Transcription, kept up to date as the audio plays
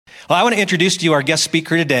Well, I want to introduce to you our guest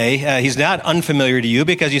speaker today. He's not unfamiliar to you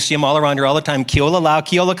because you see him all around here all the time. Keola Lau.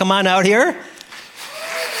 Keola, come on out here.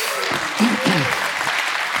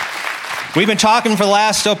 We've been talking for the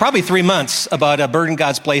last, probably 3 months about a burden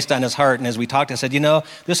God's placed on his heart. And as we talked, I said,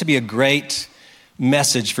 this would be a great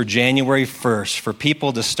message for January 1st for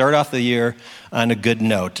people to start off the year on a good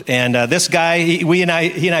note. And this guy, he and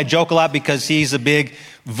I joke a lot because he's a big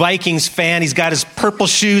Vikings fan. He's got his purple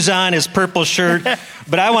shoes on, his purple shirt.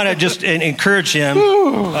 But I want to just encourage him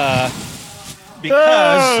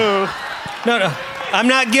because, no, I'm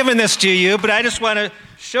not giving this to you, but I just want to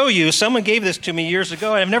show you. Someone gave this to me years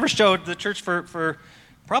ago, and I've never showed the church for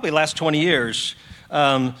probably the last 20 years.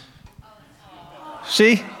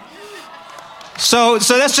 See? So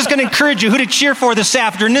that's just going to encourage you who to cheer for this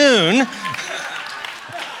afternoon.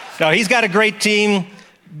 No, he's got a great team.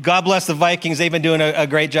 God bless the Vikings. They've been doing a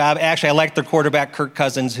great job. Actually, I like their quarterback, Kirk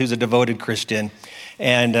Cousins, who's a devoted Christian.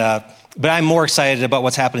 And but I'm more excited about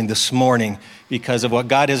what's happening this morning because of what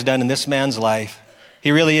God has done in this man's life.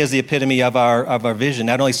 He really is the epitome of our vision,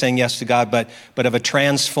 not only saying yes to God, but of a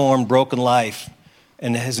transformed, broken life,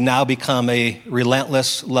 and has now become a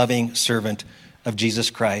relentless, loving servant of Jesus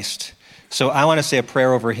Christ. So I want to say a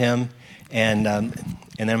prayer over him, and then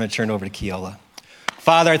I'm going to turn it over to Keola.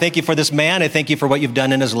 Father, I thank you for this man. I thank you for what you've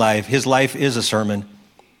done in his life. His life is a sermon.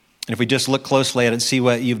 And if we just look closely at it and see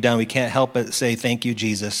what you've done, we can't help but say, thank you,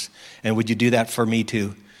 Jesus. And would you do that for me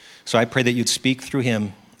too? So I pray that you'd speak through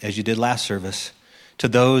him as you did last service to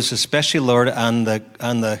those, especially, Lord, on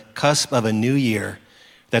the cusp of a new year,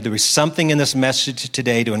 that there was something in this message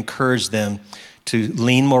today to encourage them to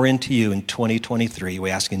lean more into you in 2023. We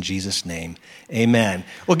ask in Jesus' name. Amen.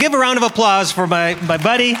 Well, give a round of applause for my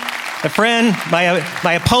buddy, my friend,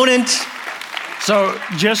 my opponent. So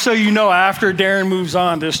just so you know, after Darren moves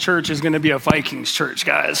on, this church is going to be a Vikings church,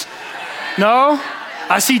 guys. No?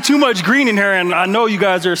 I see too much green in here, and I know you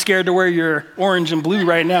guys are scared to wear your orange and blue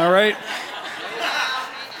right now, right?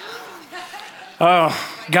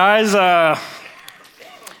 Guys,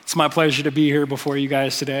 it's my pleasure to be here before you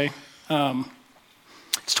guys today.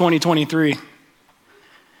 It's 2023.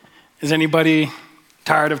 Is anybody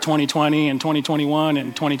tired of 2020 and 2021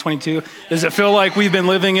 and 2022? Does it feel like we've been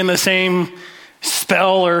living in the same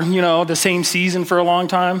spell or, the same season for a long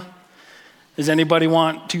time? Does anybody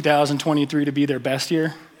want 2023 to be their best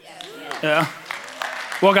year? Yeah.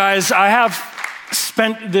 Well, guys, I have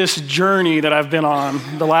spent this journey that I've been on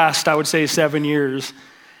the last, I would say, 7 years.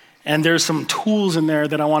 And there's some tools in there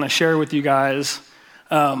that I want to share with you guys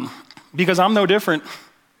because I'm no different.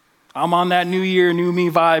 I'm on that new year, new me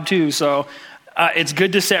vibe too. So it's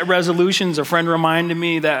good to set resolutions. A friend reminded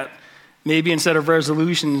me that maybe instead of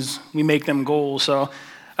resolutions, we make them goals. So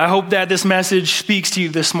I hope that this message speaks to you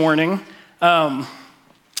this morning. I'm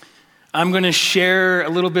going to share a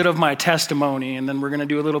little bit of my testimony, and then we're going to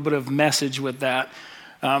do a little bit of message with that.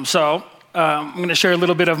 I'm going to share a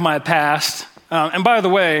little bit of my past. And by the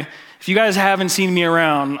way, if you guys haven't seen me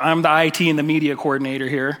around, I'm the IT and the media coordinator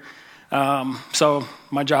here. So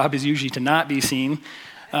my job is usually to not be seen.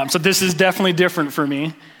 So this is definitely different for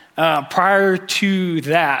me. Prior to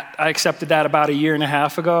that, I accepted that about 1.5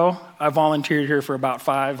 years ago. I volunteered here for about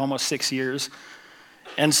 5, almost 6 years.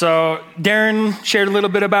 And so Darren shared a little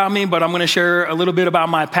bit about me, but I'm going to share a little bit about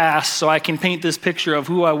my past so I can paint this picture of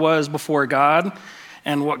who I was before God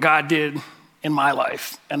and what God did in my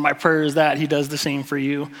life. And my prayer is that he does the same for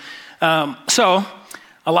you. So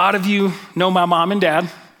a lot of you know my mom and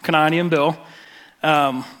dad, Kanani and Bill.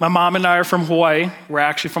 My mom and I are from Hawaii. We're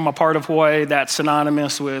actually from a part of Hawaii that's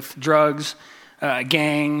synonymous with drugs,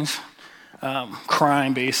 gangs,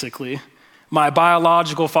 crime, basically. My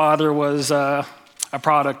biological father was a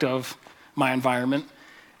product of my environment.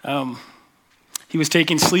 He was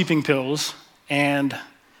taking sleeping pills and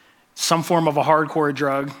some form of a hardcore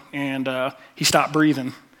drug, and he stopped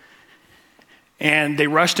breathing. And they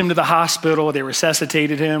rushed him to the hospital. They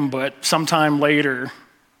resuscitated him, but sometime later,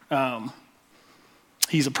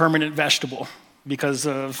 he's a permanent vegetable because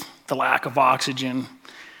of the lack of oxygen.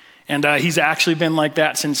 And he's actually been like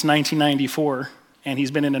that since 1994, and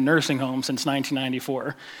he's been in a nursing home since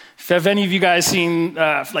 1994. Have any of you guys seen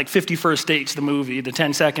 50 First Dates, the movie, the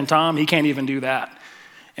 10-second Tom? He can't even do that.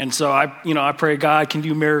 And so I pray God can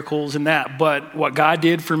do miracles in that. But what God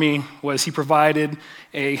did for me was he provided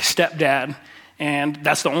a stepdad. And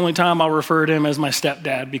that's the only time I'll refer to him as my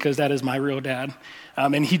stepdad because that is my real dad.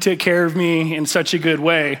 And he took care of me in such a good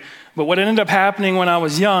way. But what ended up happening when I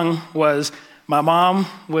was young was my mom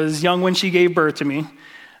was young when she gave birth to me.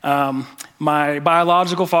 My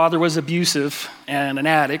biological father was abusive and an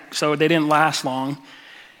addict, so they didn't last long.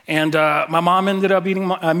 And my mom ended up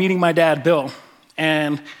meeting my dad, Bill.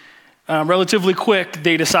 And Relatively quick,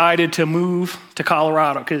 they decided to move to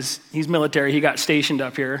Colorado because he's military. He got stationed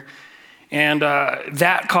up here. And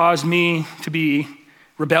that caused me to be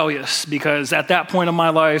rebellious because at that point in my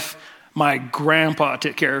life, my grandpa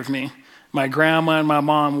took care of me. My grandma and my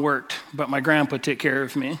mom worked, but my grandpa took care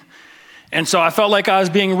of me. And so I felt like I was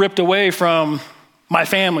being ripped away from my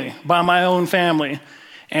family, by my own family.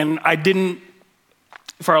 And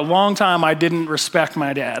for a long time, I didn't respect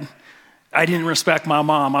my dad. I didn't respect my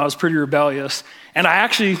mom. I was pretty rebellious. And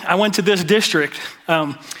I went to this district.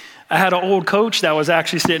 I had an old coach that was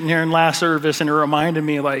actually sitting here in last service, and it reminded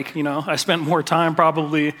me, I spent more time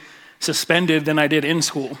probably suspended than I did in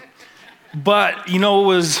school. But, what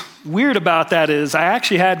was weird about that is I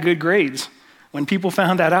actually had good grades. When people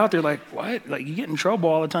found that out, they're like, what? Like, you get in trouble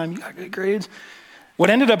all the time, you got good grades? What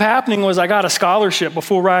ended up happening was I got a scholarship, a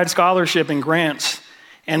full ride scholarship in grants.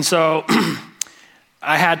 And so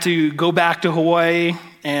I had to go back to Hawaii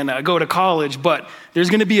and go to college. But there's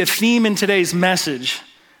going to be a theme in today's message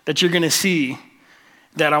that you're going to see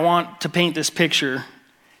that I want to paint this picture.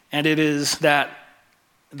 And it is that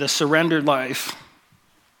the surrendered life,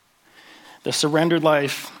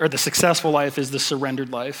 or the successful life is the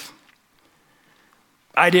surrendered life.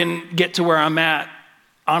 I didn't get to where I'm at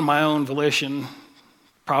on my own volition,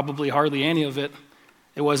 probably hardly any of it.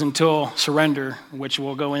 It wasn't until surrender, which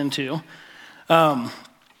we'll go into. So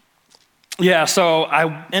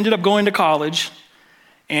I ended up going to college,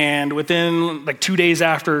 and within 2 days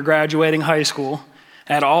after graduating high school,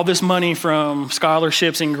 I had all this money from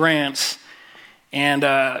scholarships and grants, and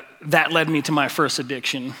that led me to my first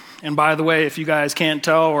addiction. And by the way, if you guys can't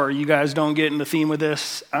tell or you guys don't get in the theme with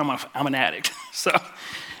this, I'm an addict. So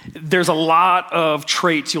there's a lot of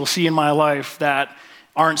traits you'll see in my life that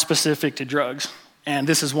aren't specific to drugs, and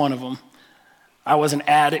this is one of them. I was an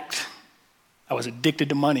addict. I was addicted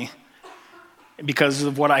to money because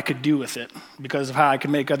of what I could do with it, because of how I could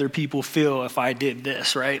make other people feel if I did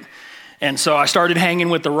this, right? And so I started hanging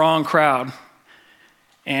with the wrong crowd,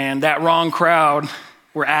 and that wrong crowd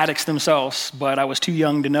were addicts themselves, but I was too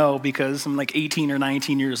young to know because I'm 18 or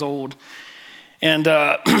 19 years old. And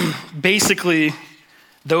basically,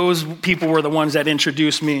 those people were the ones that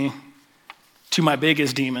introduced me to my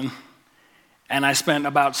biggest demon. And I spent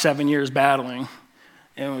about 7 years battling,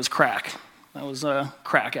 and it was crack. I was a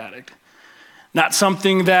crack addict. Not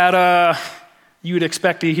something that you would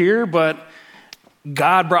expect to hear, but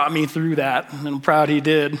God brought me through that, and I'm proud he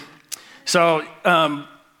did. So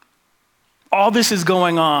all this is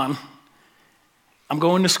going on. I'm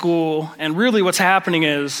going to school, and really what's happening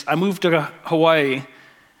is I moved to Hawaii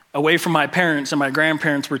away from my parents, and my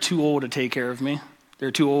grandparents were too old to take care of me.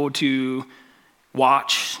 They're too old to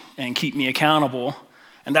watch and keep me accountable.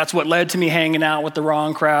 And that's what led to me hanging out with the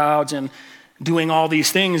wrong crowds and doing all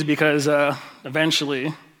these things because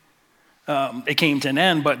eventually it came to an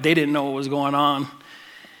end, but they didn't know what was going on.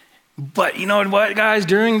 But you know what, guys?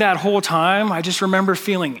 During that whole time, I just remember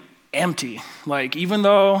feeling empty. Even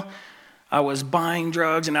though I was buying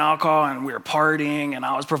drugs and alcohol and we were partying and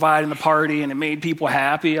I was providing the party and it made people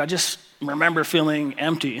happy, I just remember feeling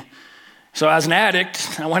empty. So as an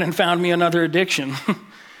addict, I went and found me another addiction.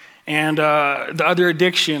 And the other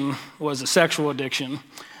addiction was a sexual addiction.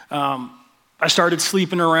 I started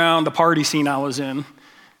sleeping around the party scene I was in.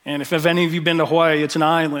 And if any of you have been to Hawaii, it's an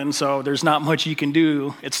island, so there's not much you can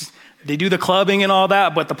do. They do the clubbing and all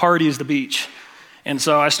that, but the party is the beach. And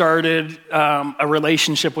so I started a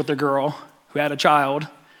relationship with a girl who had a child.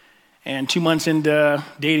 And 2 months into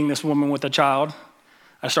dating this woman with a child,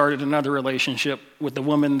 I started another relationship with the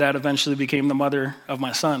woman that eventually became the mother of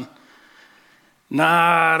my son.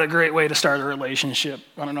 Not a great way to start a relationship.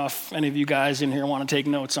 I don't know if any of you guys in here want to take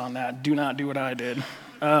notes on that. Do not do what I did.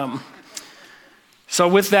 So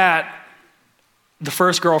with that, the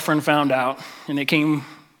first girlfriend found out, and it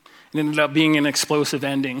ended up being an explosive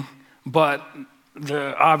ending. But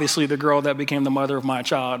obviously the girl that became the mother of my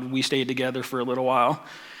child, we stayed together for a little while.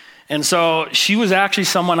 And so she was actually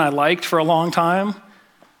someone I liked for a long time,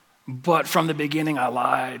 but from the beginning I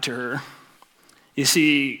lied to her. You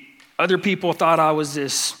see, other people thought I was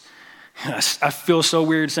this, I feel so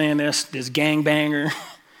weird saying this gangbanger,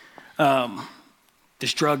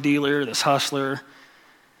 this drug dealer, this hustler,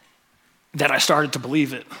 that I started to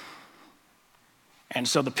believe it. And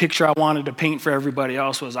so the picture I wanted to paint for everybody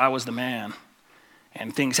else was I was the man.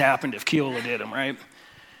 And things happened if Keola did them, right?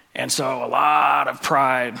 And so a lot of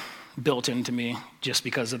pride built into me just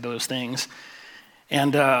because of those things.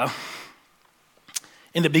 And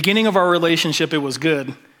in the beginning of our relationship, it was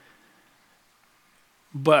good.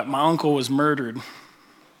 But my uncle was murdered.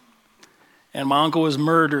 And my uncle was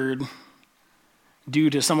murdered due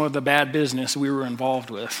to some of the bad business we were involved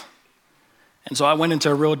with. And so I went into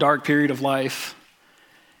a real dark period of life.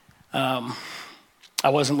 I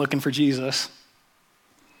wasn't looking for Jesus.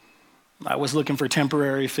 I was looking for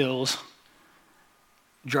temporary fills,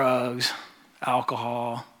 drugs,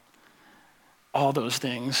 alcohol, all those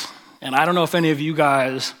things. And I don't know if any of you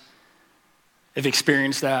guys have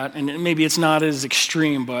experienced that. And maybe it's not as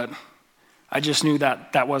extreme, but I just knew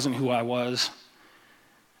that that wasn't who I was.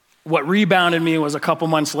 What rebounded me was a couple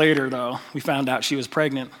months later, though, we found out she was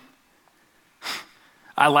pregnant.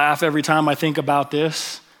 I laugh every time I think about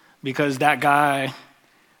this because that guy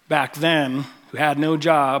back then who had no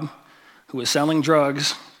job, who was selling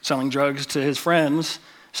drugs to his friends,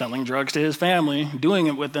 selling drugs to his family, doing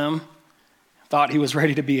it with them, thought he was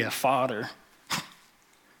ready to be a father.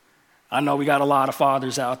 I know we got a lot of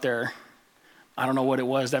fathers out there. I don't know what it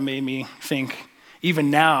was that made me think.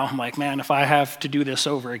 Even now, I'm like, man, if I have to do this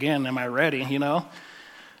over again, am I ready,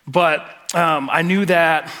 But I knew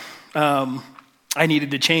that I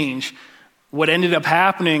needed to change. What ended up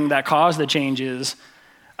happening that caused the change is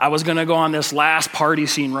I was going to go on this last party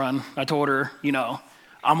scene run. I told her,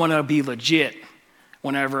 I'm going to be legit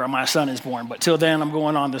whenever my son is born. But till then, I'm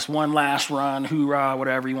going on this one last run, hoorah,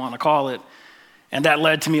 whatever you want to call it. And that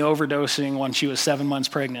led to me overdosing when she was 7 months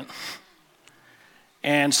pregnant.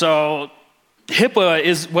 And so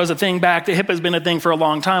HIPAA was a thing back. HIPAA's been a thing for a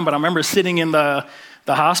long time, but I remember sitting in the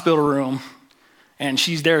hospital room, and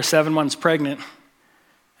she's there 7 months pregnant,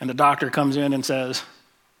 and the doctor comes in and says,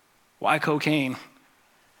 "Why cocaine?"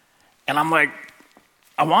 And I'm like,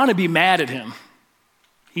 I want to be mad at him.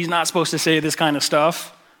 He's not supposed to say this kind of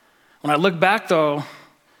stuff. When I look back, though,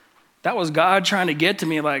 that was God trying to get to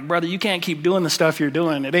me, like, brother, you can't keep doing the stuff you're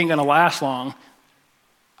doing. It ain't going to last long.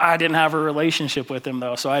 I didn't have a relationship with him,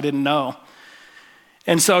 though, so I didn't know.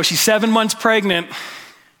 And so she's 7 months pregnant,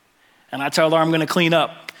 and I tell her I'm going to clean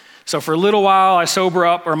up. So for a little while, I sober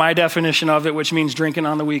up, or my definition of it, which means drinking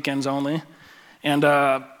on the weekends only. And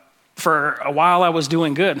for a while, I was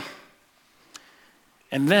doing good.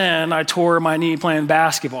 And then I tore my knee playing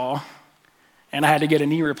basketball, and I had to get a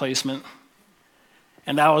knee replacement.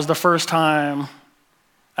 And that was the first time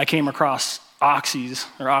I came across oxys,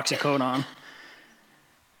 or oxycodone.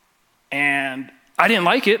 And I didn't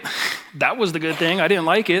like it. That was the good thing. I didn't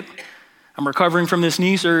like it. I'm recovering from this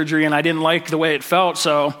knee surgery, and I didn't like the way it felt,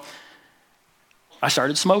 so I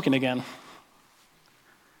started smoking again.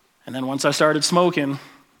 And then once I started smoking,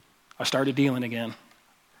 I started dealing again.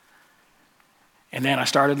 And then I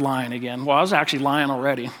started lying again. Well, I was actually lying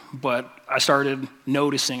already, but I started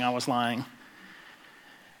noticing I was lying.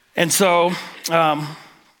 And so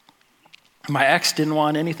my ex didn't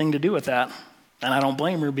want anything to do with that. And I don't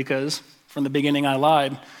blame her because from the beginning I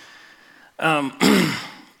lied. I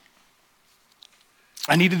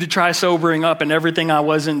needed to try sobering up, and everything I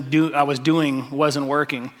was doing wasn't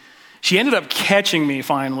working. She ended up catching me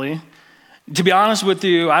finally. To be honest with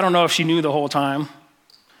you, I don't know if she knew the whole time.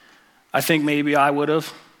 I think maybe I would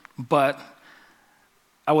have, but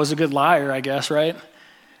I was a good liar, I guess, right?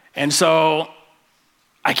 And so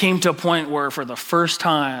I came to a point where for the first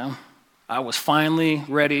time, I was finally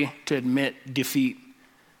ready to admit defeat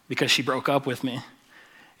because she broke up with me.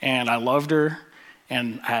 And I loved her,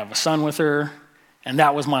 and I have a son with her, and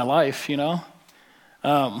that was my life,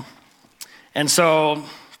 And so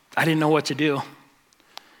I didn't know what to do.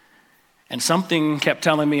 And something kept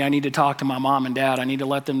telling me I need to talk to my mom and dad. I need to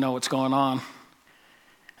let them know what's going on.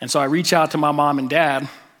 And so I reach out to my mom and dad,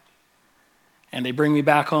 and they bring me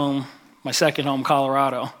back home, my second home,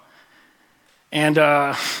 Colorado. And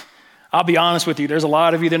I'll be honest with you, there's a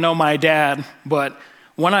lot of you that know my dad, but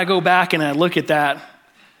when I go back and I look at that,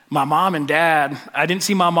 my mom and dad, I didn't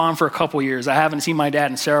see my mom for a couple years. I haven't seen my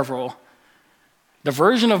dad in several. The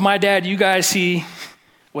version of my dad you guys see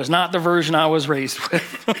was not the version I was raised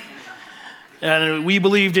with. And we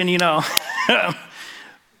believed in,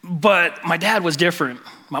 but my dad was different.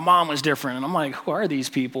 My mom was different. And I'm like, who are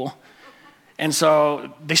these people? And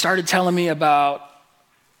so they started telling me about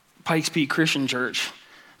Pikes Peak Christian Church.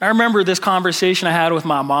 I remember this conversation I had with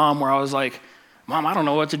my mom where I was like, Mom, I don't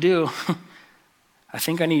know what to do. I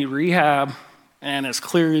think I need rehab, and it's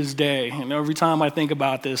clear as day. And every time I think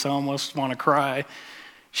about this, I almost want to cry.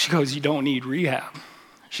 She goes, you don't need rehab.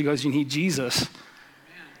 She goes, you need Jesus.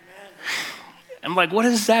 I'm like, what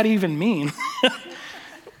does that even mean?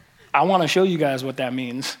 I want to show you guys what that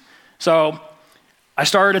means. So I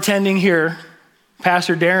started attending here.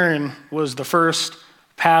 Pastor Darren was the first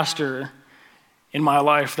pastor in my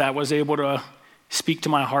life that was able to speak to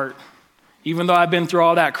my heart. Even though I've been through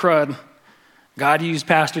all that crud, God used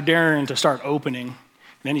Pastor Darren to start opening. And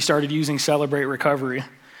then he started using Celebrate Recovery.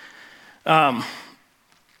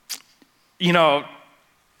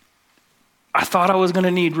 I thought I was going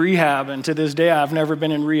to need rehab, and to this day, I've never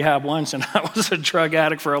been in rehab once, and I was a drug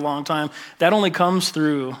addict for a long time. That only comes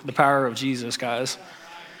through the power of Jesus, guys.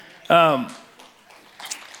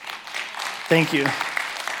 Thank you.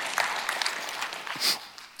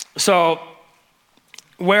 So,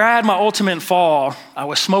 where I had my ultimate fall, I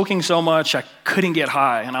was smoking so much I couldn't get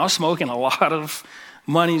high, and I was smoking a lot of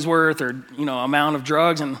money's worth or amount of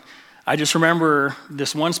drugs, and I just remember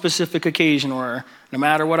this one specific occasion where no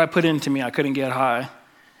matter what I put into me, I couldn't get high.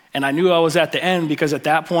 And I knew I was at the end because at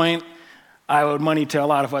that point, I owed money to a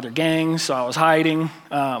lot of other gangs, so I was hiding.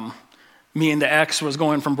 Me and the ex was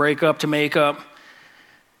going from breakup to makeup.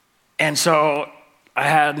 And so I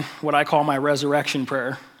had what I call my resurrection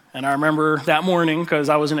prayer. And I remember that morning because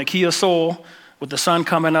I was in a Kia Soul with the sun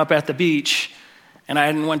coming up at the beach, and I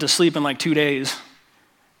hadn't went to sleep in like 2 days.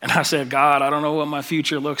 And I said, God, I don't know what my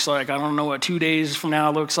future looks like. I don't know what 2 days from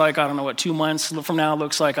now looks like. I don't know what 2 months from now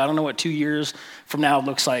looks like. I don't know what 2 years from now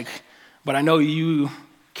looks like. But I know you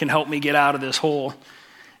can help me get out of this hole.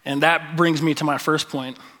 And that brings me to my first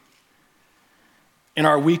point. In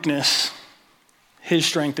our weakness, his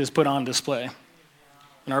strength is put on display.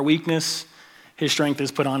 In our weakness, his strength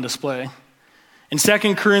is put on display. In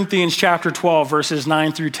 2 Corinthians chapter 12, verses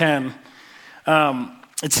 9 through 10,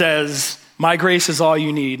 it says, my grace is all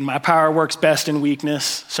you need. My power works best in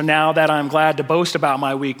weakness. So now that I'm glad to boast about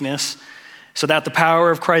my weakness, so that the power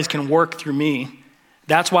of Christ can work through me.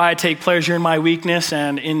 That's why I take pleasure in my weakness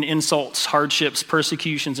and in insults, hardships,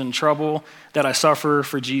 persecutions, and trouble that I suffer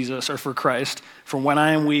for Jesus or for Christ. For when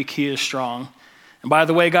I am weak, he is strong. And by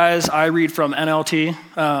the way, guys, I read from NLT,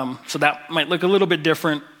 so that might look a little bit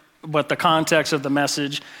different, but the context of the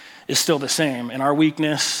message is still the same. In our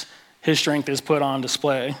weakness, his strength is put on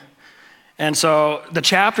display. And so the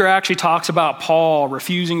chapter actually talks about Paul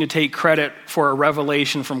refusing to take credit for a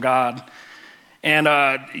revelation from God. And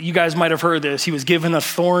you guys might have heard this. He was given a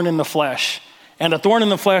thorn in the flesh. And a thorn in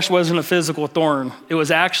the flesh wasn't a physical thorn. It was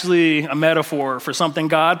actually a metaphor for something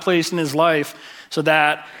God placed in his life so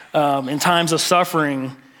that in times of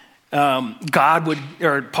suffering,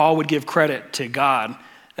 Paul would give credit to God.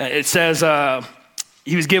 It says,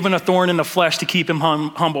 he was given a thorn in the flesh to keep him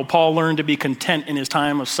humble. Paul learned to be content in his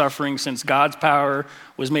time of suffering since God's power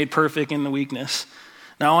was made perfect in the weakness.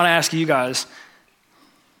 Now I want to ask you guys,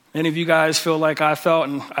 any of you guys feel like I felt,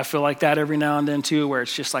 and I feel like that every now and then too, where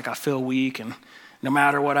it's just like I feel weak and no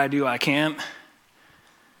matter what I do, I can't?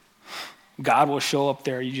 God will show up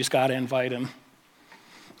there. You just got to invite him.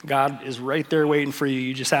 God is right there waiting for you.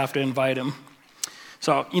 You just have to invite him.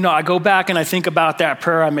 So, I go back and I think about that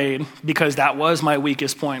prayer I made because that was my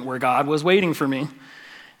weakest point where God was waiting for me.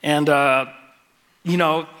 And, I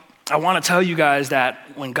want to tell you guys that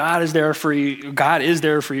when God is there for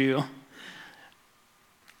you,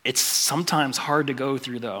 it's sometimes hard to go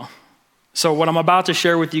through though. So what I'm about to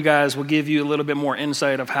share with you guys will give you a little bit more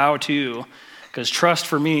insight of how to, because trust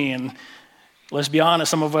for me, and let's be honest,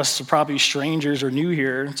 some of us are probably strangers or new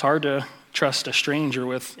here. It's hard to trust a stranger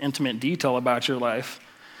with intimate detail about your life.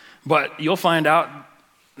 But you'll find out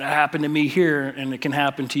that happened to me here, and it can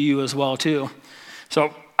happen to you as well too.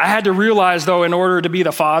 So I had to realize, though, in order to be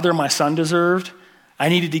the father my son deserved, I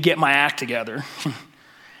needed to get my act together.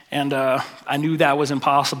 And I knew that was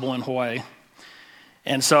impossible in Hawaii.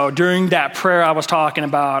 And so during that prayer I was talking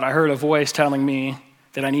about, I heard a voice telling me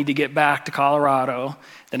that I need to get back to Colorado,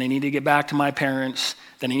 that I need to get back to my parents,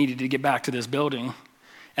 that I needed to get back to this building.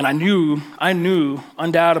 And I knew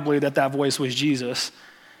undoubtedly that voice was Jesus.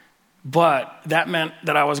 But that meant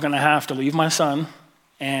that I was going to have to leave my son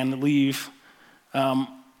and leave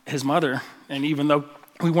his mother. And even though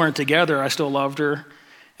we weren't together, I still loved her,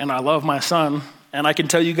 and I love my son. And I can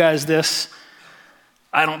tell you guys this,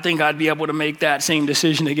 I don't think I'd be able to make that same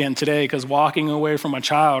decision again today, because walking away from a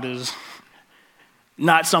child is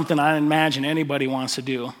not something I imagine anybody wants to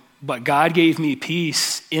do. But God gave me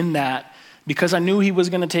peace in that because I knew he was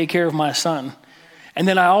going to take care of my son. And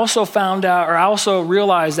then I also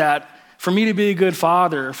realized that for me to be a good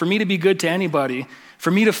father, for me to be good to anybody,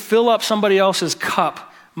 for me to fill up somebody else's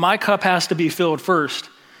cup, my cup has to be filled first.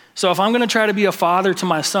 So if I'm going to try to be a father to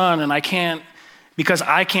my son and I can't, because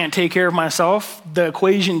I can't take care of myself, the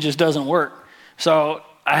equation just doesn't work. So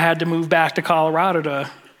I had to move back to Colorado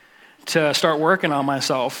to start working on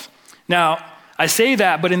myself. Now, I say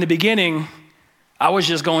that, but in the beginning, I was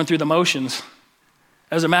just going through the motions.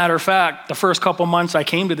 As a matter of fact, the first couple months I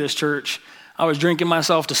came to this church, I was drinking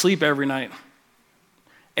myself to sleep every night,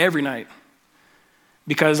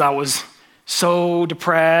 because I was so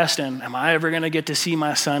depressed, and am I ever going to get to see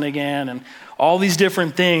my son again, and all these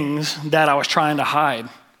different things that I was trying to hide.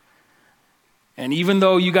 And even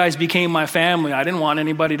though you guys became my family, I didn't want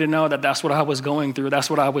anybody to know that that's what I was going through. That's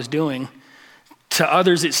what I was doing. To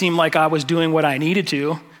others, it seemed like I was doing what I needed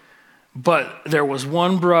to, but there was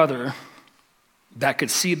one brother that could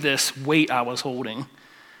see this weight I was holding.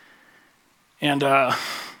 And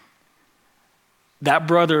that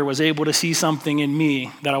brother was able to see something in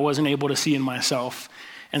me that I wasn't able to see in myself.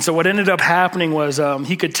 And so what ended up happening was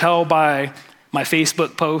he could tell by my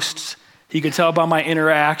Facebook posts, he could tell by my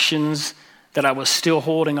interactions that I was still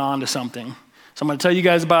holding on to something. So I'm going to tell you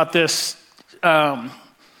guys about this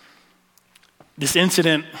this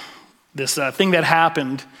incident, this thing that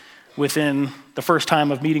happened within the first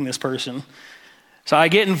time of meeting this person. So I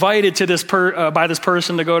get invited to this by this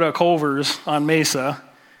person to go to Culver's on Mesa,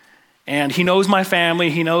 and he knows my family,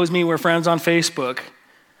 he knows me, we're friends on Facebook,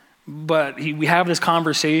 but we have this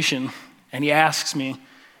conversation, and he asks me,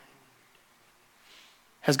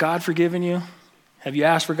 has God forgiven you? Have you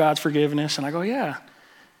asked for God's forgiveness? And I go, yeah.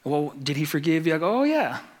 Well, did he forgive you? I go, oh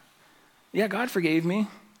yeah. Yeah, God forgave me.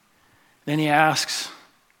 Then he asks,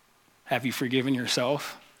 have you forgiven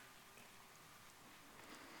yourself?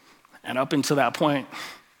 And up until that point,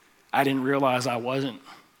 I didn't realize I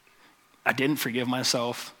didn't forgive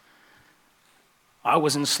myself. I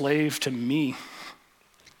was enslaved to me.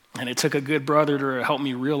 And it took a good brother to help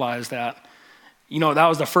me realize that. You know, that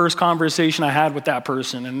was the first conversation I had with that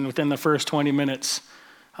person. And within the first 20 minutes,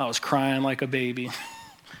 I was crying like a baby.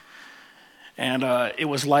 And it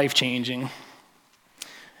was life-changing.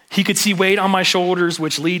 He could see weight on my shoulders,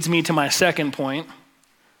 which leads me to my second point.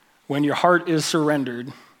 When your heart is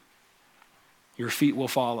surrendered, your feet will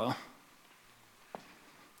follow.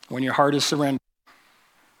 When your heart is surrendered,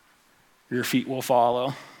 your feet will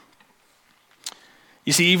follow.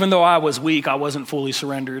 You see, even though I was weak, I wasn't fully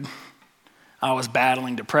surrendered. I was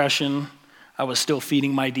battling depression. I was still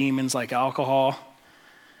feeding my demons like alcohol.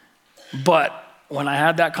 But when I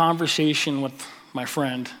had that conversation with my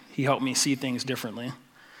friend, he helped me see things differently.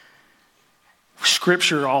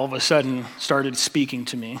 Scripture all of a sudden started speaking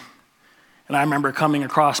to me. And I remember coming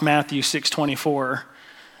across Matthew 6:24,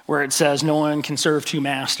 where it says, no one can serve two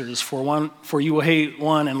masters, for you will hate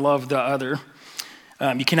one and love the other.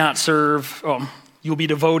 You cannot serve, you'll be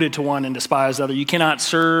devoted to one and despise the other. You cannot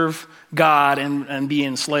serve God and be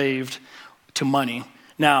enslaved to money.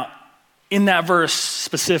 Now, in that verse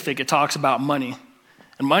specific, it talks about money.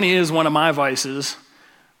 And money is one of my vices,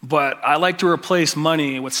 but I like to replace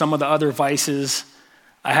money with some of the other vices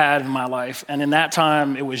I had in my life. And in that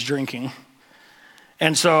time, it was drinking.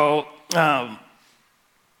 And so I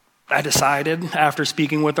decided, after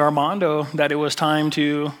speaking with Armando, that it was time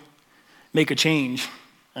to make a change,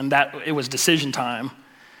 and that it was decision time.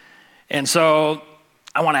 And so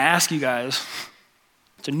I want to ask you guys,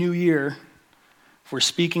 it's a new year. If we're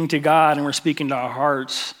speaking to God and we're speaking to our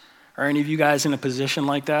hearts, are any of you guys in a position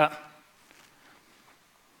like that?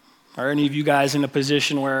 Are any of you guys in a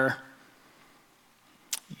position where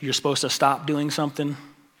you're supposed to stop doing something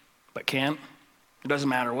but can't? It doesn't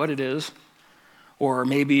matter what it is. Or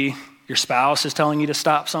maybe your spouse is telling you to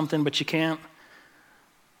stop something but you can't.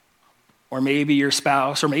 Or maybe your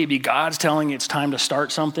spouse, or maybe God's telling you it's time to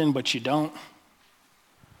start something but you don't.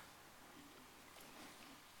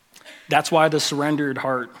 That's why the surrendered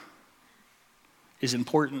heart is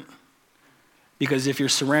important. Because if you're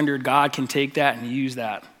surrendered, God can take that and use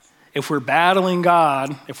that. If we're battling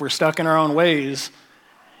God, if we're stuck in our own ways,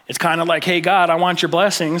 it's kind of like, hey, God, I want your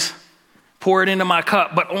blessings. Pour it into my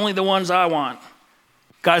cup, but only the ones I want.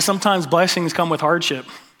 Guys, sometimes blessings come with hardship.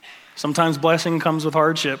 Sometimes blessing comes with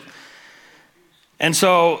hardship. And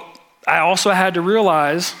so I also had to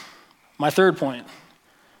realize my third point.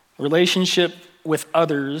 Relationship with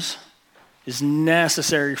others is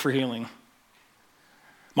necessary for healing.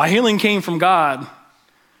 My healing came from God.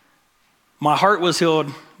 My heart was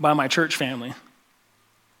healed by my church family.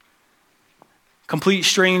 Complete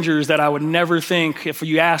strangers that I would never think, if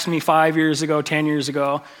you asked me 5 years ago, 10 years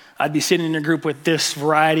ago, I'd be sitting in a group with this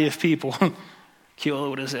variety of people. Keela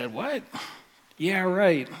would have said, what? Yeah,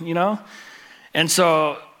 right, you know? And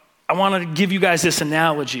so I want to give you guys this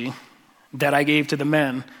analogy that I gave to the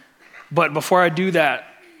men. But before I do that,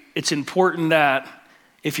 it's important that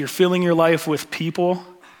if you're filling your life with people,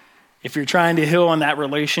 if you're trying to heal in that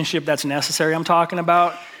relationship that's necessary I'm talking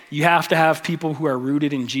about, you have to have people who are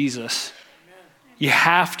rooted in Jesus. You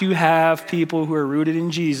have to have people who are rooted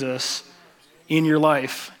in Jesus in your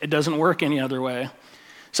life. It doesn't work any other way.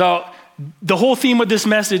 So the whole theme of this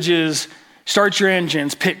message is start your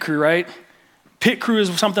engines, pit crew, right? Pit crew is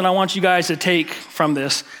something I want you guys to take from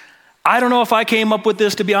this. I don't know if I came up with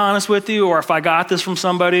this, to be honest with you, or if I got this from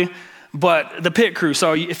somebody, But the pit crew,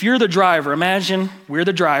 so if you're the driver, imagine we're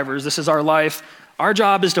the drivers, this is our life. Our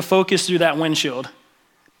job is to focus through that windshield.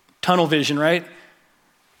 Tunnel vision, right?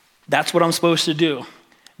 That's what I'm supposed to do.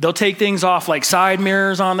 They'll take things off like side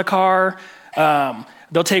mirrors on the car.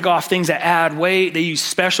 They'll take off things that add weight. They use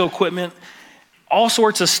special equipment, all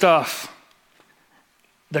sorts of stuff.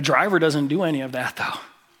 The driver doesn't do any of that though.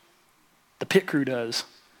 The pit crew does.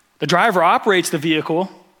 The driver operates the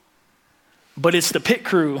vehicle, but it's the pit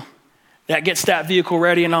crew that gets that vehicle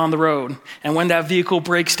ready and on the road. And when that vehicle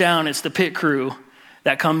breaks down, it's the pit crew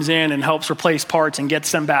that comes in and helps replace parts and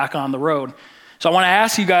gets them back on the road. So I want to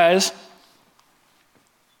ask you guys,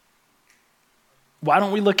 why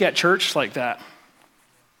don't we look at church like that?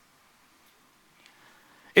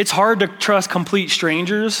 It's hard to trust complete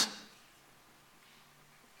strangers,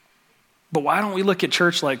 but why don't we look at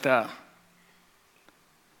church like that?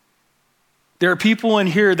 There are people in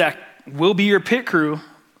here that will be your pit crew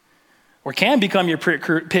or can become your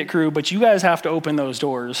pit crew, but you guys have to open those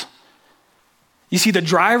doors. You see, the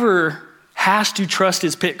driver has to trust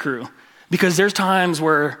his pit crew because there's times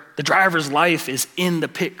where the driver's life is in the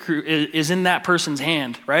pit crew, is in that person's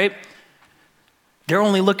hand, right? They're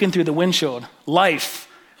only looking through the windshield. Life,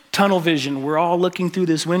 tunnel vision, we're all looking through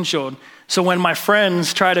this windshield. So when my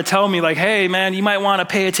friends try to tell me like, hey man, you might want to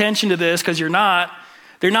pay attention to this because they're not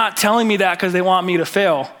telling me that because they want me to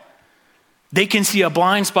fail. They can see a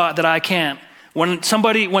blind spot that I can't. When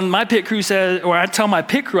my pit crew says, or I tell my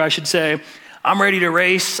pit crew, I should say, I'm ready to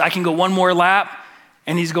race, I can go one more lap.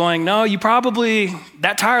 And he's going, no,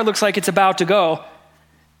 that tire looks like it's about to go.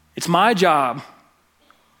 It's my job.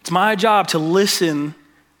 It's my job to listen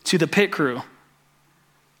to the pit crew.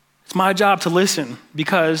 It's my job to listen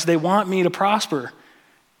because they want me to prosper,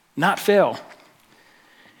 not fail.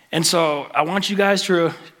 And so I want you guys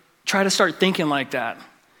to try to start thinking like that.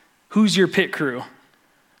 Who's your pit crew?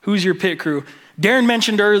 Who's your pit crew? Darren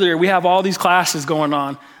mentioned earlier, we have all these classes going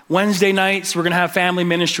on. Wednesday nights, we're going to have family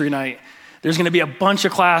ministry night. There's going to be a bunch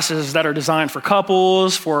of classes that are designed for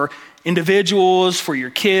couples, for individuals, for your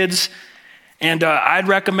kids. And I'd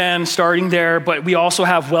recommend starting there, but we also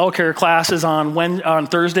have well care classes on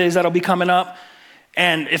Thursdays that'll be coming up.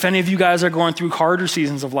 And if any of you guys are going through harder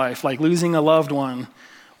seasons of life, like losing a loved one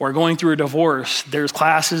or going through a divorce, there's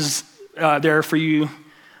classes there for you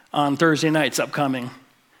on Thursday nights upcoming.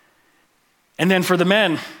 And then for the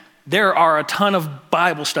men, there are a ton of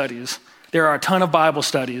Bible studies.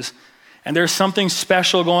 And there's something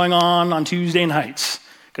special going on Tuesday nights.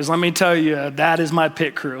 Because let me tell you, that is my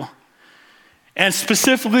pit crew. And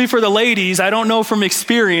specifically for the ladies, I don't know from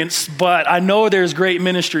experience, but I know there's great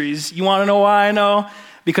ministries. You want to know why I know?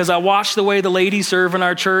 Because I watch the way the ladies serve in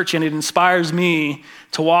our church, and it inspires me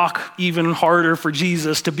to walk even harder for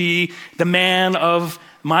Jesus, to be the man of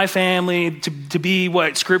my family, to be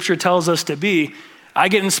what Scripture tells us to be. I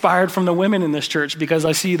get inspired from the women in this church because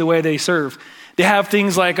I see the way they serve. They have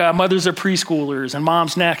things like mothers of preschoolers and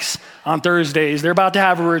Moms Next on Thursdays. They're about to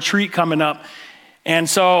have a retreat coming up. And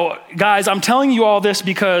so, guys, I'm telling you all this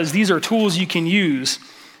because these are tools you can use.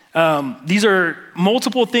 These are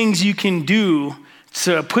multiple things you can do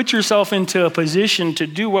to put yourself into a position to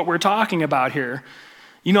do what we're talking about here.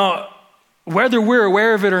 You know, whether we're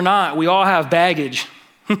aware of it or not, we all have baggage.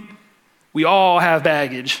 We all have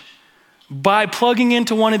baggage. By plugging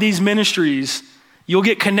into one of these ministries, you'll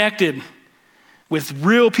get connected with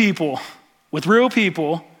real people.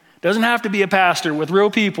 Doesn't have to be a pastor, with real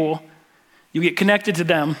people. You get connected to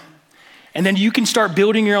them. And then you can start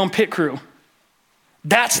building your own pit crew.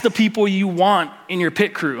 That's the people you want in your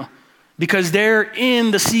pit crew because they're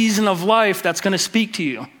in the season of life that's going to speak to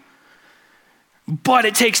you. But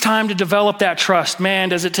it takes time to develop that trust. Man,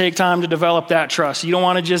 does it take time to develop that trust. You don't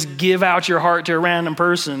want to just give out your heart to a random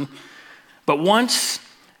person. But once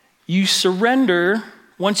you surrender,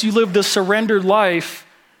 once you live the surrendered life,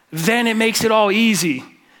 then it makes it all easy.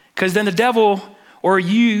 Because then the devil or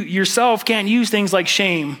you yourself can't use things like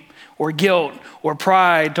shame or guilt or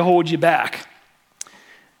pride to hold you back.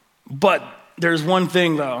 But there's one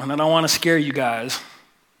thing though, and I don't want to scare you guys.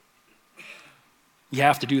 You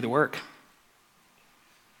have to do the work.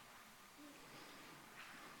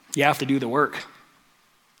 You have to do the work.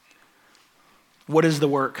 What is the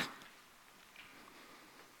work?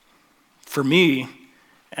 For me,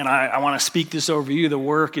 and I want to speak this over you, the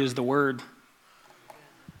work is the word.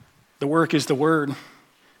 The work is the word.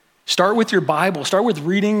 Start with your Bible. Start with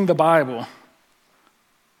reading the Bible.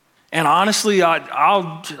 And honestly,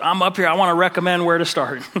 I'm up here. I want to recommend where to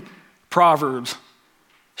start. Proverbs.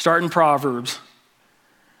 Start in Proverbs.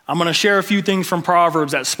 I'm going to share a few things from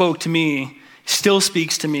Proverbs that spoke to me, still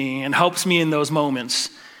speaks to me, and helps me in those moments.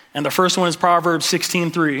 And the first one is Proverbs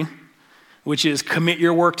 16:3. which is commit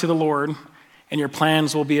your work to the Lord and your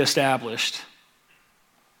plans will be established.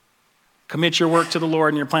 Commit your work to the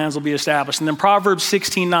Lord and your plans will be established. And then Proverbs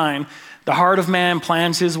 16:9, the heart of man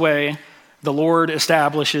plans his way, the Lord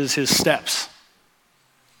establishes his steps.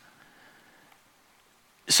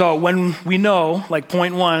 So when we know, like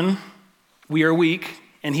point one, we are weak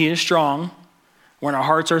and he is strong, when our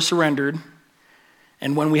hearts are surrendered,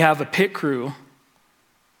 and when we have a pit crew,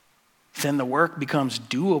 then the work becomes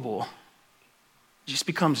doable. It just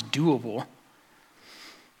becomes doable.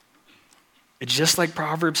 It's just like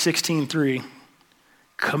Proverbs 16:3.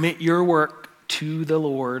 Commit your work to the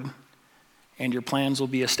Lord and your plans will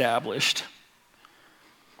be established.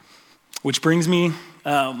 Which brings me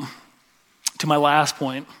to my last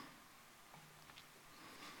point.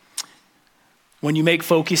 When you make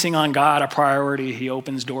focusing on God a priority, he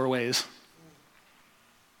opens doorways.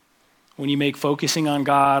 When you make focusing on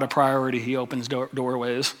God a priority, he opens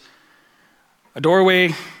doorways. A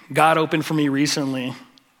doorway God opened for me recently,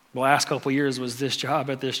 the last couple of years, was this job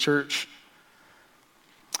at this church.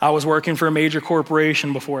 I was working for a major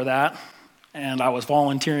corporation before that, and I was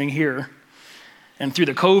volunteering here. And through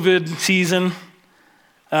the COVID season,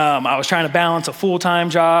 I was trying to balance a full-time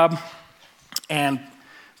job and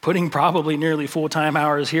putting probably nearly full-time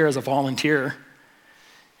hours here as a volunteer.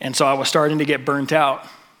 And so I was starting to get burnt out.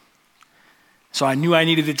 So I knew I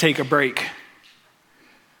needed to take a break.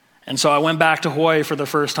 And so I went back to Hawaii for the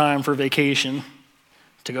first time for vacation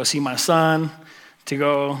to go see my son, to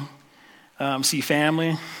go see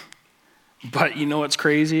family. But you know what's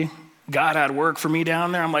crazy? God had work for me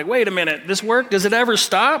down there. I'm like, wait a minute, this work, does it ever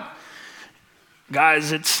stop?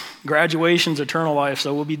 Guys, it's graduation's eternal life,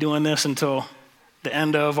 so we'll be doing this until the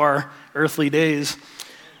end of our earthly days.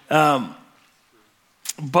 But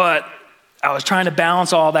I was trying to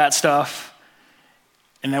balance all that stuff.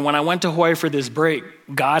 And then when I went to Hawaii for this break,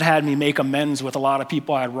 God had me make amends with a lot of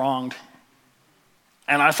people I had wronged.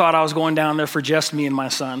 And I thought I was going down there for just me and my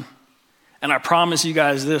son. And I promise you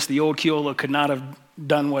guys this, the old Keola could not have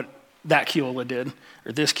done what that Keola did,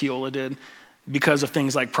 or this Keola did, because of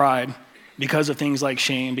things like pride, because of things like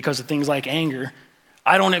shame, because of things like anger.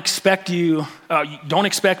 I don't expect you, don't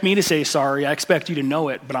expect me to say sorry. I expect you to know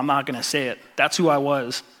it, but I'm not going to say it. That's who I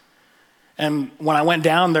was. And when I went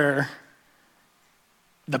down there,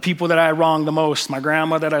 the people that I wronged the most, my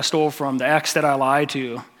grandma that I stole from, the ex that I lied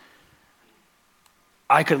to,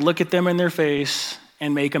 I could look at them in their face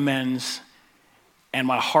and make amends, and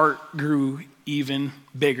my heart grew even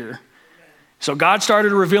bigger. So God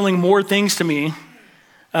started revealing more things to me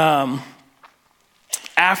after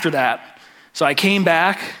that. So I came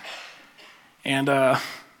back, and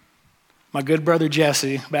my good brother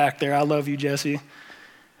Jesse back there, I love you, Jesse.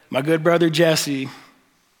 My good brother Jesse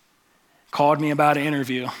called me about an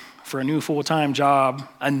interview for a new full-time job,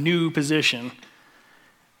 a new position.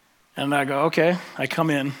 And I go, okay, I come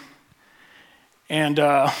in. And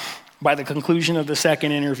by the conclusion of the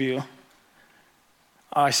second interview,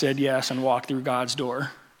 I said yes and walked through God's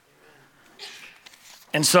door.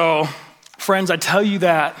 And so, friends, I tell you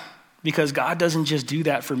that because God doesn't just do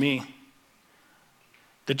that for me.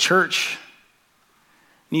 The church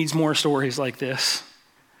needs more stories like this.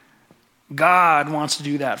 God wants to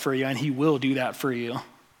do that for you, and he will do that for you.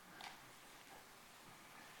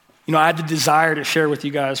 You know, I had the desire to share with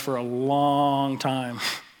you guys for a long time.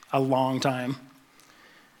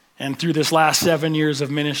 And through this last 7 years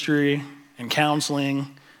of ministry and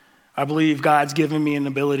counseling, I believe God's given me an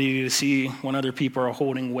ability to see when other people are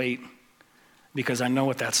holding weight, because I know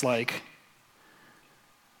what that's like.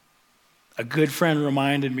 A good friend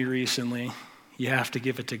reminded me recently, you have to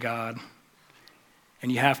give it to God,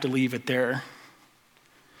 and you have to leave it there.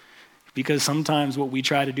 Because sometimes what we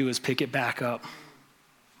try to do is pick it back up.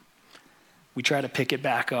 We try to pick it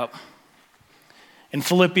back up. In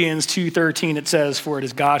Philippians 2:13, it says, "For it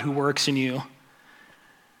is God who works in you,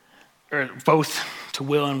 or both to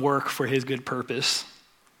will and work for his good purpose."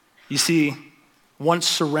 You see, once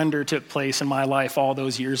surrender took place in my life all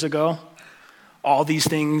those years ago, all these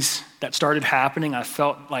things that started happening, I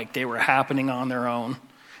felt like they were happening on their own,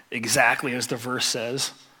 exactly as the verse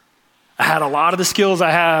says. I had a lot of the skills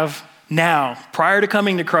I have now, prior to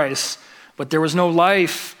coming to Christ, but there was no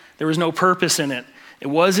life, there was no purpose in it. It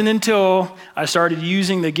wasn't until I started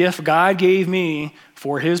using the gift God gave me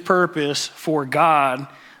for his purpose, for God,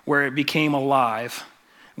 where it became alive,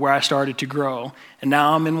 where I started to grow. And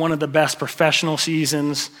now I'm in one of the best professional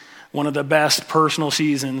seasons, one of the best personal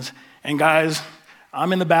seasons. And guys,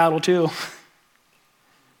 I'm in the battle too.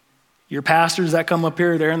 Your pastors that come up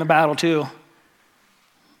here, they're in the battle too.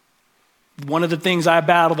 One of the things I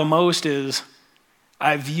battle the most is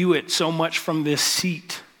I view it so much from this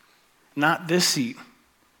seat. not this seat.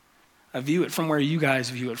 I view it from where you guys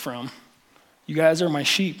view it from. You guys are my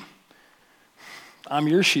sheep. I'm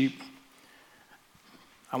your sheep.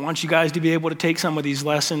 I want you guys to be able to take some of these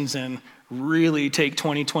lessons and really take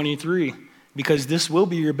 2023, because this will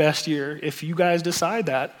be your best year if you guys decide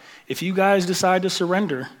that. If you guys decide to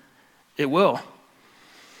surrender, it will.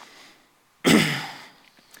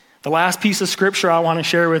 The last piece of scripture I want to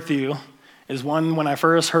share with you is one when I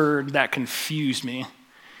first heard that confused me.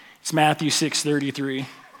 It's Matthew 6:33.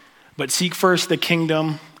 But seek first the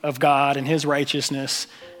kingdom of God and his righteousness,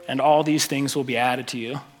 and all these things will be added to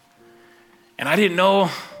you. And I didn't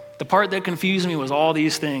know, the part that confused me was all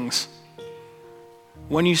these things.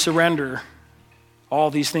 When you surrender,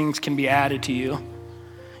 all these things can be added to you.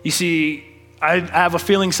 You see, I have a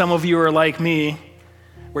feeling some of you are like me,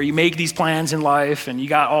 where you make these plans in life and you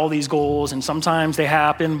got all these goals, and sometimes they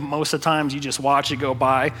happen. Most of the times you just watch it go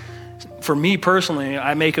by. For me personally,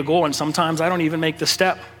 I make a goal and sometimes I don't even make the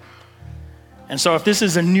step. And so if this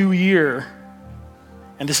is a new year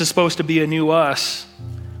and this is supposed to be a new us,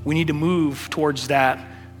 we need to move towards that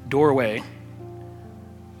doorway.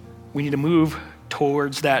 We need to move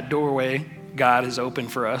towards that doorway God has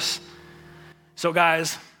opened for us. So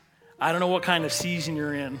guys, I don't know what kind of season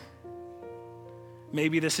you're in.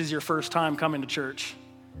 Maybe this is your first time coming to church.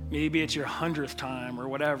 Maybe it's your 100th time or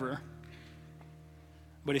whatever.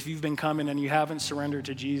 But if you've been coming and you haven't surrendered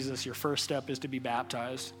to Jesus, your first step is to be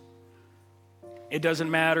baptized. It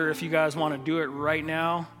doesn't matter if you guys want to do it right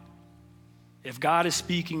now. If God is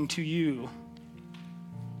speaking to you,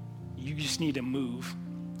 you just need to move.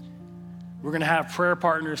 We're going to have prayer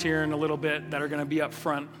partners here in a little bit that are going to be up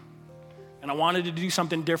front. And I wanted to do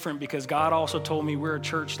something different because God also told me we're a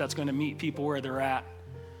church that's going to meet people where they're at.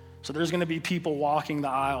 So there's going to be people walking the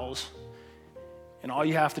aisles. And all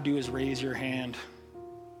you have to do is raise your hand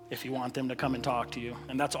if you want them to come and talk to you.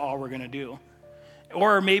 And that's all we're going to do.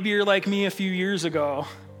 Or maybe you're like me a few years ago,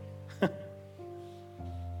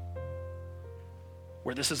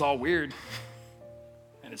 where this is all weird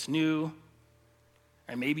and it's new,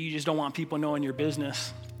 and maybe you just don't want people knowing your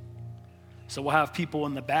business. So we'll have people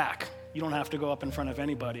in the back. You don't have to go up in front of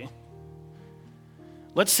anybody.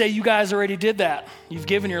 Let's say you guys already did that. You've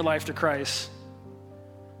given your life to Christ,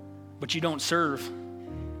 but you don't serve.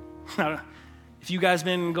 If you guys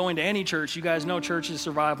been going to any church, you guys know churches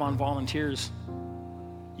survive on volunteers.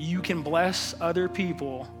 You can bless other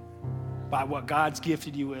people by what God's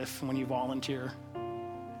gifted you with when you volunteer.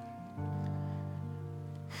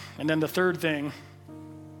 And then the third thing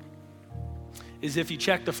is if you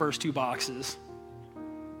check the first two boxes,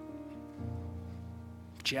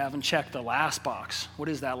 but you haven't checked the last box. What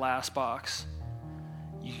is that last box?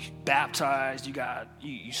 You baptized,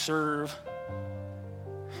 you serve.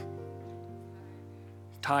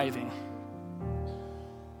 Tithing.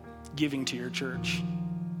 Giving to your church.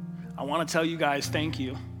 I want to tell you guys thank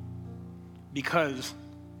you because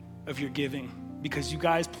of your giving, because you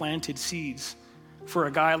guys planted seeds for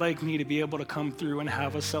a guy like me to be able to come through and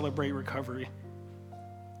have us celebrate recovery.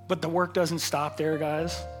 But the work doesn't stop there,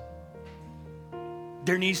 guys.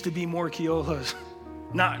 There needs to be more Keolas.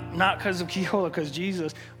 Not because of Keola, because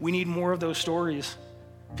Jesus. We need more of those stories.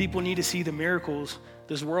 People need to see the miracles.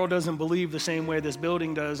 This world doesn't believe the same way this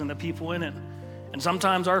building does and the people in it. And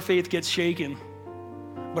sometimes our faith gets shaken.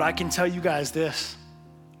 But I can tell you guys this,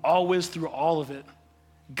 always through all of it,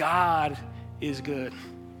 God is good.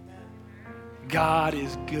 God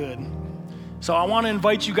is good. So I want to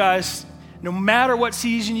invite you guys, no matter what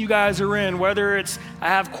season you guys are in, whether it's I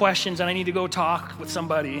have questions and I need to go talk with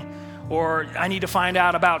somebody, or I need to find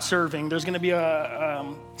out about serving, there's going to be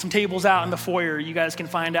some tables out in the foyer. You guys can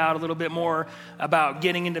find out a little bit more about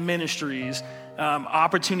getting into ministries,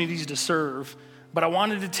 opportunities to serve. But I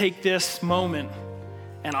wanted to take this moment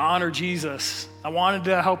and honor Jesus. I wanted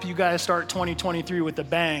to help you guys start 2023 with a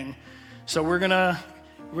bang. So we're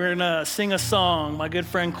gonna sing a song. My good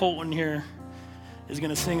friend Colton here is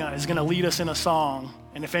gonna lead us in a song.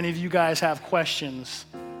 And if any of you guys have questions,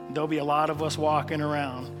 there'll be a lot of us walking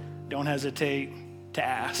around. Don't hesitate to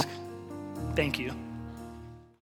ask. Thank you.